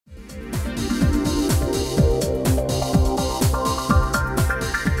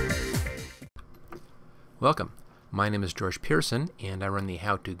Welcome. My name is George Pearson and I run the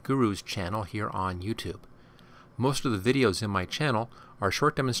How To Gurus channel here on YouTube. Most of the videos in my channel are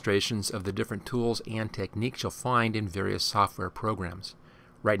short demonstrations of the different tools and techniques you'll find in various software programs.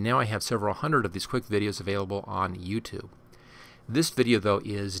 Right now I have several hundred of these quick videos available on YouTube. This video though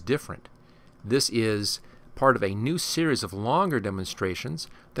is different. This is part of a new series of longer demonstrations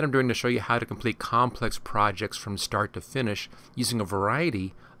that I'm doing to show you how to complete complex projects from start to finish using a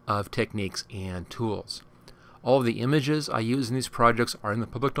variety of techniques and tools. All of the images I use in these projects are in the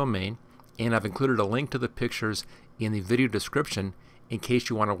public domain, and I've included a link to the pictures in the video description in case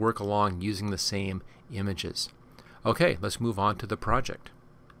you want to work along using the same images. Okay, let's move on to the project.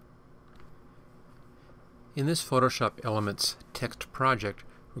 In this Photoshop Elements text project,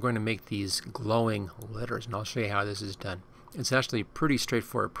 we're going to make these glowing letters, and I'll show you how this is done. It's actually a pretty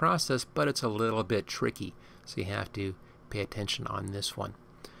straightforward process, but it's a little bit tricky, so you have to pay attention on this one.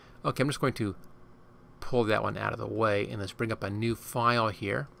 Okay, I'm just going to pull that one out of the way, and let's bring up a new file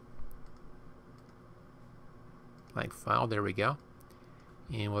here. Blank file, there we go.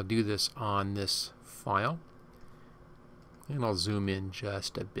 And we'll do this on this file. And I'll zoom in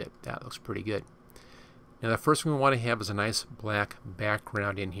just a bit. That looks pretty good. Now the first thing we want to have is a nice black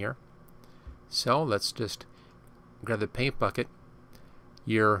background in here. So let's just grab the paint bucket.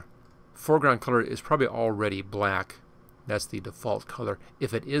 Your foreground color is probably already black. That's the default color.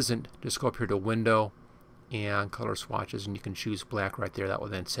 If it isn't, just go up here to Window and Color Swatches, and you can choose black right there. That will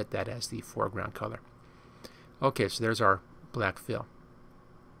then set that as the foreground color. Okay, so there's our black fill.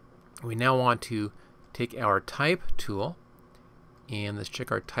 We now want to take our Type tool, and let's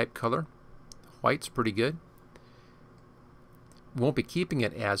check our type color. White's pretty good. We won't be keeping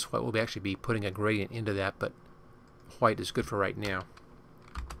it as white. We'll actually be putting a gradient into that, but white is good for right now.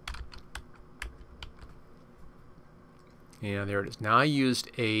 And there it is. Now I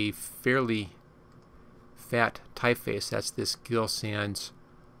used a fairly fat typeface. That's this Gill Sans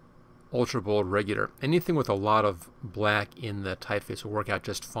Ultra Bold Regular. Anything with a lot of black in the typeface will work out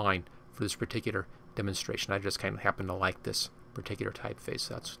just fine for this particular demonstration. I just kind of happen to like this particular typeface.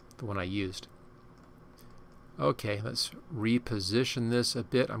 That's the one I used. Okay, let's reposition this a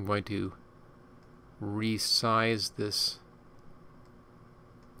bit. I'm going to resize this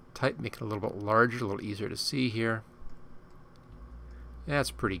type, make it a little bit larger, a little easier to see here.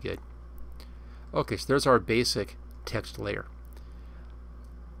 That's pretty good. Okay, so there's our basic text layer.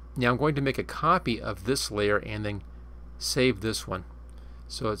 Now I'm going to make a copy of this layer and then save this one.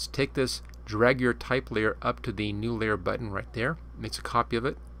 So let's take this, drag your type layer up to the new layer button right there, makes a copy of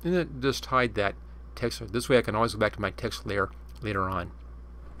it, and then just hide that text layer. This way I can always go back to my text layer later on.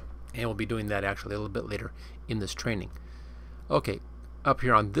 And we'll be doing that actually a little bit later in this training. Okay, up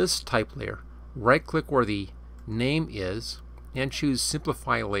here on this type layer, right click where the name is and choose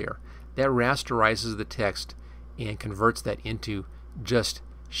Simplify Layer. That rasterizes the text and converts that into just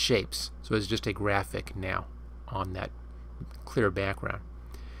shapes. So it's just a graphic now on that clear background.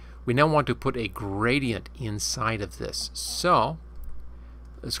 We now want to put a gradient inside of this. So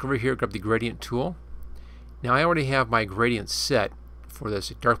let's go over here, grab the gradient tool. Now I already have my gradient set for this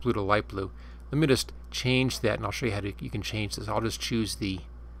dark blue to light blue. Let me just change that, and I'll show you how you can change this. I'll just choose the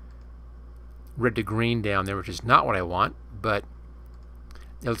red to green down there, which is not what I want, but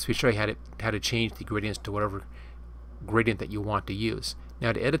it lets me show you how to change the gradients to whatever gradient that you want to use.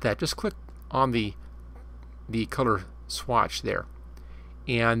 Now to edit that, just click on the color swatch there,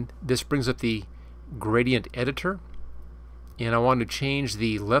 and this brings up the gradient editor, and I want to change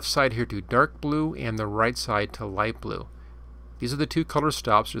the left side here to dark blue and the right side to light blue. These are the two color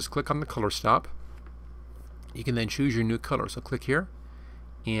stops. Just click on the color stop. You can then choose your new color. So click here,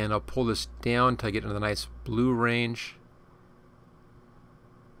 and I'll pull this down until I get into the nice blue range.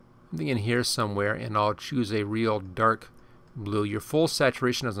 Something in here somewhere, and I'll choose a real dark blue. Your full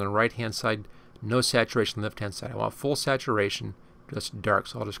saturation is on the right hand side, no saturation on the left hand side. I want full saturation, just dark,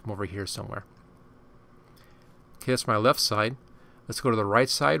 so I'll just come over here somewhere. Okay, that's my left side. Let's go to the right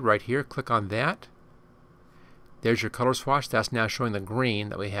side right here, click on that. There's your color swatch. That's now showing the green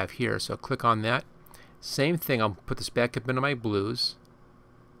that we have here, so click on that. Same thing, I'll put this back up into my blues,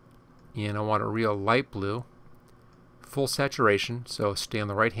 and I want a real light blue. Full saturation, so stay on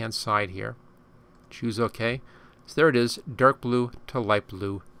the right hand side here. Choose OK. So there it is, dark blue to light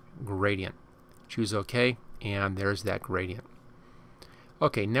blue gradient. Choose OK, and there's that gradient.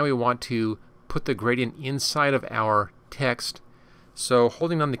 Okay, now we want to put the gradient inside of our text. So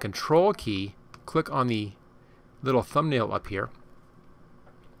holding on the Control key, click on the little thumbnail up here,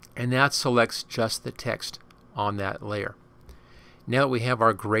 and that selects just the text on that layer. Now that we have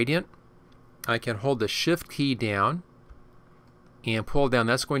our gradient, I can hold the Shift key down and pull down.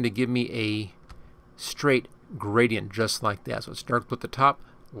 That's going to give me a straight gradient just like that. So it's dark blue at the top,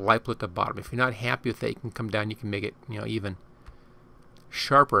 light blue at the bottom. If you're not happy with that, you can come down. You can make it, even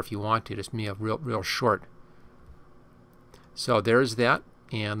sharper if you want to. Just real short. So there's that,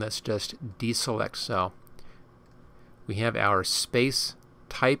 and let's just deselect. So we have our space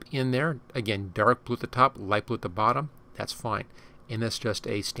type in there. Again, dark blue at the top, light blue at the bottom. That's fine. And that's just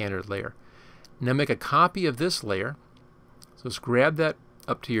a standard layer. Now make a copy of this layer. So let's grab that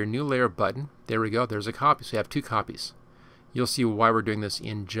up to your new layer button. There we go. There's a copy. So you have 2 copies. You'll see why we're doing this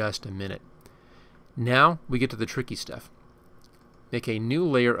in just a minute. Now we get to the tricky stuff. Make a new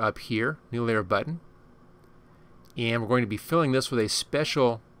layer up here, new layer button. And we're going to be filling this with a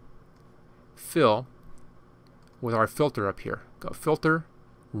special fill with our filter up here. Go Filter,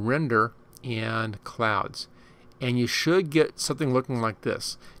 Render, and Clouds. And you should get something looking like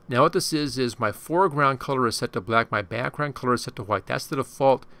this. Now what this is my foreground color is set to black, my background color is set to white. That's the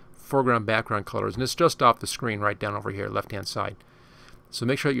default foreground background colors, and it's just off the screen right down over here, left hand side. So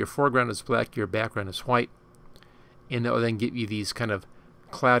make sure that your foreground is black, your background is white, and that will then give you these kind of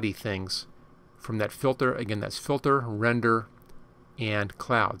cloudy things from that filter. Again, that's Filter, Render, and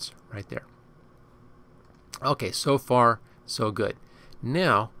Clouds right there. Okay, so far so good.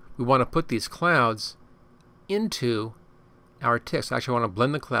 Now we want to put these clouds into our text. Actually, I want to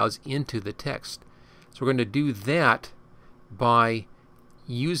blend the clouds into the text. So we're going to do that by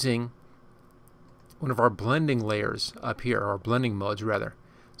using one of our blending layers up here, or blending modes rather.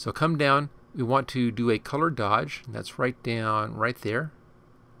 So come down, we want to do a color dodge, and that's right down right there.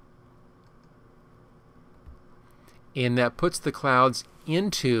 And that puts the clouds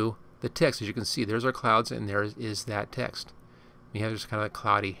into the text. As you can see, there's our clouds and there is that text. We have just kind of a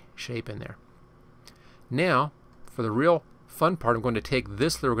cloudy shape in there. Now, for the real fun part, I'm going to take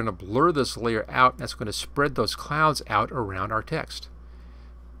this layer, we're going to blur this layer out, and that's going to spread those clouds out around our text.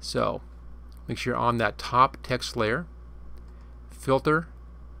 So, make sure you're on that top text layer, Filter,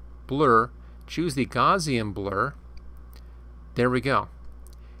 Blur, choose the Gaussian blur. There we go.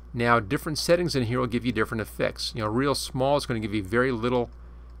 Now, different settings in here will give you different effects. Real small is going to give you very little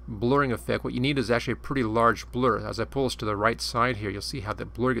blurring effect. What you need is actually a pretty large blur. As I pull this to the right side here, you'll see how the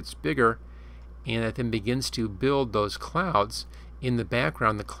blur gets bigger, and it then begins to build those clouds in the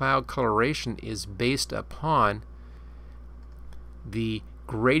background. The cloud coloration is based upon the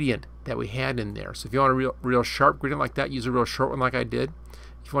gradient that we had in there. So if you want a real sharp gradient like that, use a real short one like I did.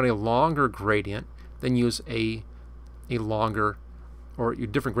 If you want a longer gradient, then use a longer, or your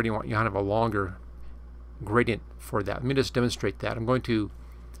different gradient, you want to have a longer gradient for that. Let me just demonstrate that. I'm going to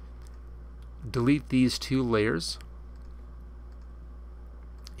delete these 2 layers.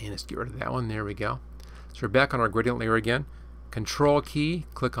 And let's get rid of that one. There we go. So we're back on our gradient layer again. Control key,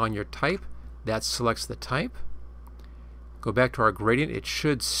 click on your type. That selects the type. Go back to our gradient. It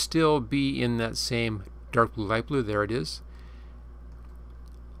should still be in that same dark blue, light blue. There it is.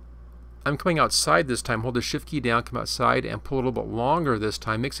 I'm coming outside this time. Hold the Shift key down, come outside, and pull a little bit longer this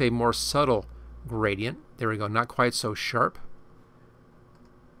time. Makes a more subtle gradient. There we go. Not quite so sharp.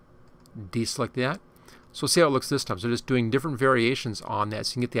 Deselect that. So we'll see how it looks this time. So just doing different variations on that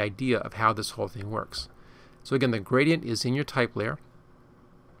so you can get the idea of how this whole thing works. So again, the gradient is in your type layer.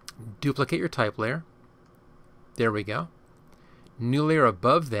 Duplicate your type layer. There we go. New layer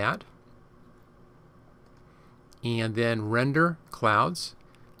above that. And then render clouds.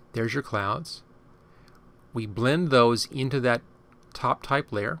 There's your clouds. We blend those into that top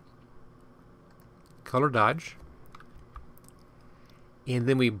type layer. Color dodge. And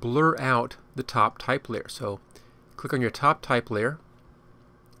then we blur out the top type layer. So click on your top type layer,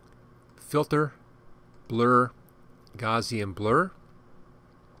 Filter, Blur, Gaussian blur,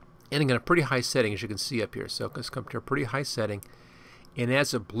 and again a pretty high setting as you can see up here. So let's come to a pretty high setting, and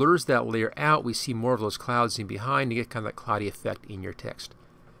as it blurs that layer out, we see more of those clouds in behind to get kind of that cloudy effect in your text.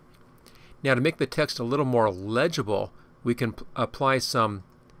 Now to make the text a little more legible, we can apply some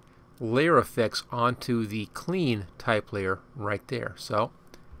layer effects onto the clean type layer right there. So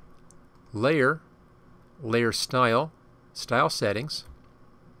layer, layer style, style settings,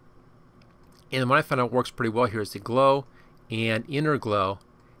 and what I found out works pretty well here is the glow and inner glow,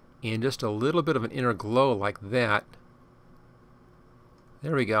 and just a little bit of an inner glow like that.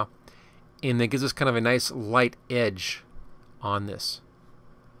 There we go. And that gives us kind of a nice light edge on this.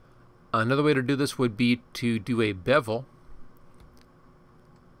 Another way to do this would be to do a bevel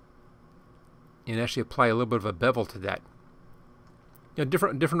and actually apply a little bit of a bevel to that.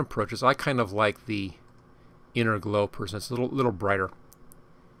 Different approaches. I kind of like the inner glow person. It's a little brighter.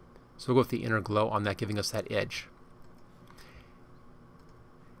 So we'll go with the inner glow on that, giving us that edge.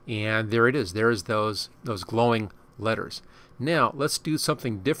 And there it is. There's those glowing letters. Now let's do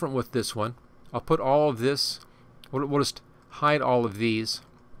something different with this one. I'll put all of this, we'll just hide all of these,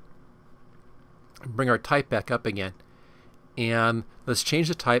 bring our type back up again, and let's change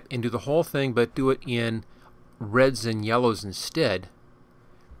the type and do the whole thing, but do it in reds and yellows instead,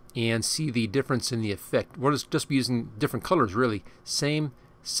 and see the difference in the effect. We'll just be using different colors, really. Same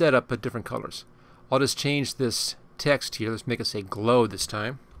setup, but different colors. I'll just change this text here. Let's make it say glow this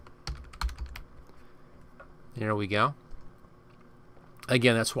time. There we go.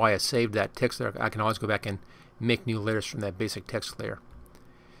 Again, that's why I saved that text there. I can always go back and make new layers from that basic text layer.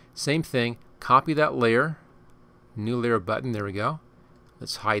 Same thing, copy that layer, new layer button, there we go.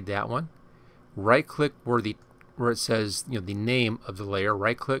 Let's hide that one. Right click where it says, you know, the name of the layer,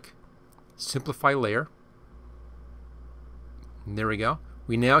 right click, simplify layer. And there we go.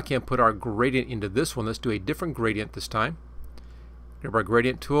 We now can put our gradient into this one. Let's do a different gradient this time. Grab our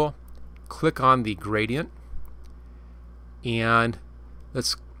gradient tool, click on the gradient, and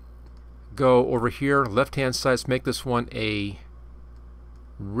let's go over here, left hand side. Let's make this one a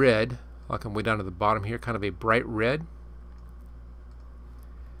red. I'll come way down to the bottom here, kind of a bright red.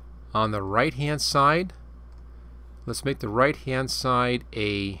 On the right hand side, let's make the right hand side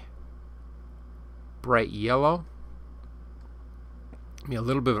a bright yellow. Maybe a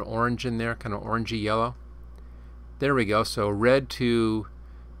little bit of an orange in there, kind of orangey yellow. There we go. So red to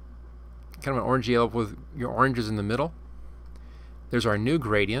kind of an orangey yellow with your oranges in the middle. There's our new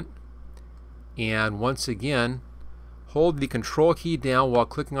gradient. And once again, hold the control key down while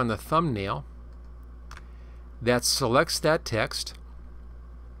clicking on the thumbnail. That selects that text.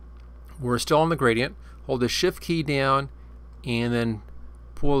 We're still on the gradient. Hold the shift key down and then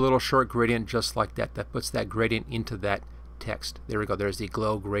pull a little short gradient just like that. That puts that gradient into that text. There we go. There's the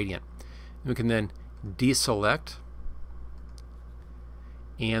glow gradient. We can then deselect.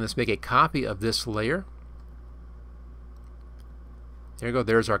 And let's make a copy of this layer. There you go.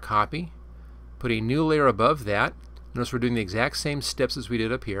 There's our copy. Put a new layer above that. Notice we're doing the exact same steps as we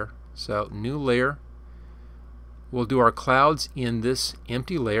did up here. So new layer. We'll do our clouds in this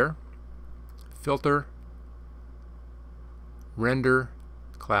empty layer. Filter, render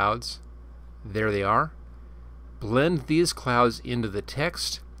clouds. There they are. Blend these clouds into the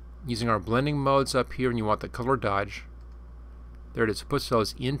text using our blending modes up here, and you want the color dodge. There it is. It puts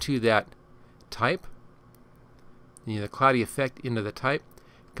those into that type. You know, the cloudy effect into the type.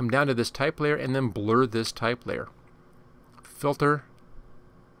 Come down to this type layer and then blur this type layer. Filter,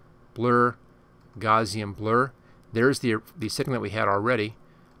 blur, Gaussian blur. There's the setting that we had already.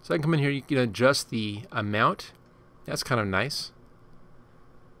 So I can come in here, you can adjust the amount. That's kind of nice.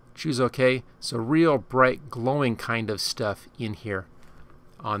 Choose OK. So real bright glowing kind of stuff in here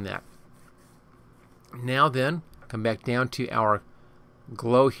on that. Now then, come back down to our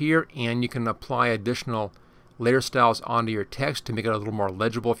glow here, and you can apply additional layer styles onto your text to make it a little more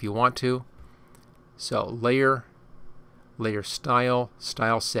legible if you want to. So layer, layer style,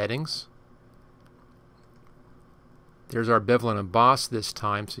 style settings. There's our bevel and emboss this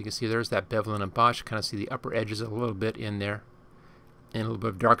time. So you can see there's that bevel and emboss. You kind of see the upper edges a little bit in there. And a little bit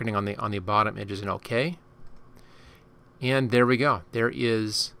of darkening on the bottom edges and OK. And there we go. There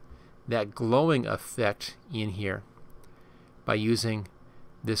is that glowing effect in here by using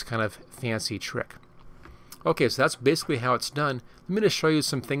this kind of fancy trick. Okay, so that's basically how it's done. Let me just show you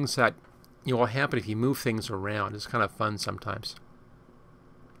some things that will happen if you move things around. It's kind of fun sometimes.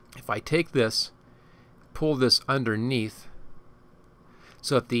 If I take this, pull this underneath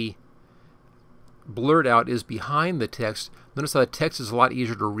so that the blurred out is behind the text, notice how the text is a lot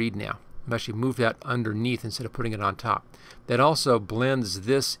easier to read now. I've actually moved that underneath instead of putting it on top. That also blends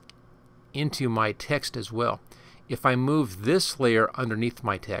this into my text as well. If I move this layer underneath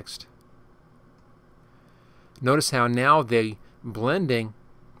my text, notice how now the blending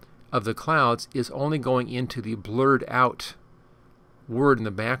of the clouds is only going into the blurred out word in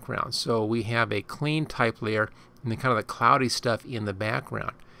the background. So we have a clean type layer and then kind of the cloudy stuff in the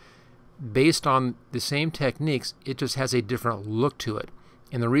background. Based on the same techniques, it just has a different look to it.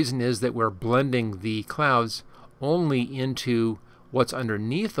 And the reason is that we're blending the clouds only into what's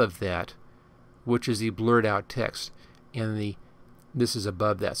underneath of that, which is the blurred out text. And this is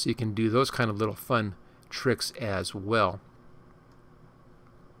above that. So you can do those kind of little fun tricks as well.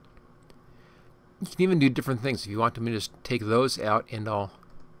 You can even do different things. If you want to just take those out, and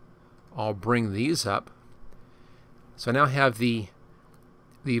I'll bring these up. So I now have the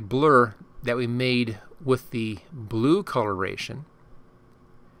blur that we made with the blue coloration,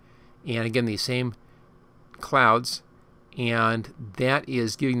 and again the same clouds, and that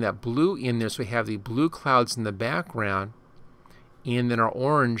is giving that blue in there. So we have the blue clouds in the background, and then our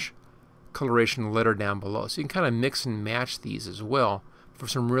orange coloration letter down below. So you can kind of mix and match these as well for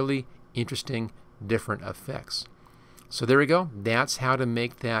some really interesting different effects. So there we go. That's how to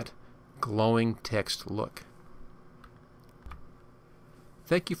make that glowing text look.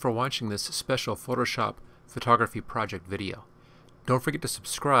 Thank you for watching this special Photoshop photography project video. Don't forget to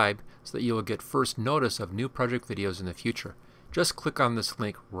subscribe so that you will get first notice of new project videos in the future. Just click on this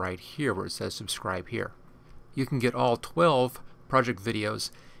link right here where it says subscribe here. You can get all 12 project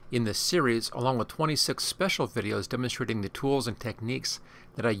videos in this series along with 26 special videos demonstrating the tools and techniques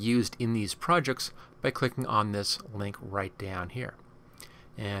that I used in these projects by clicking on this link right down here.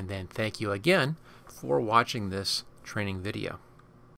 And then thank you again for watching this training video.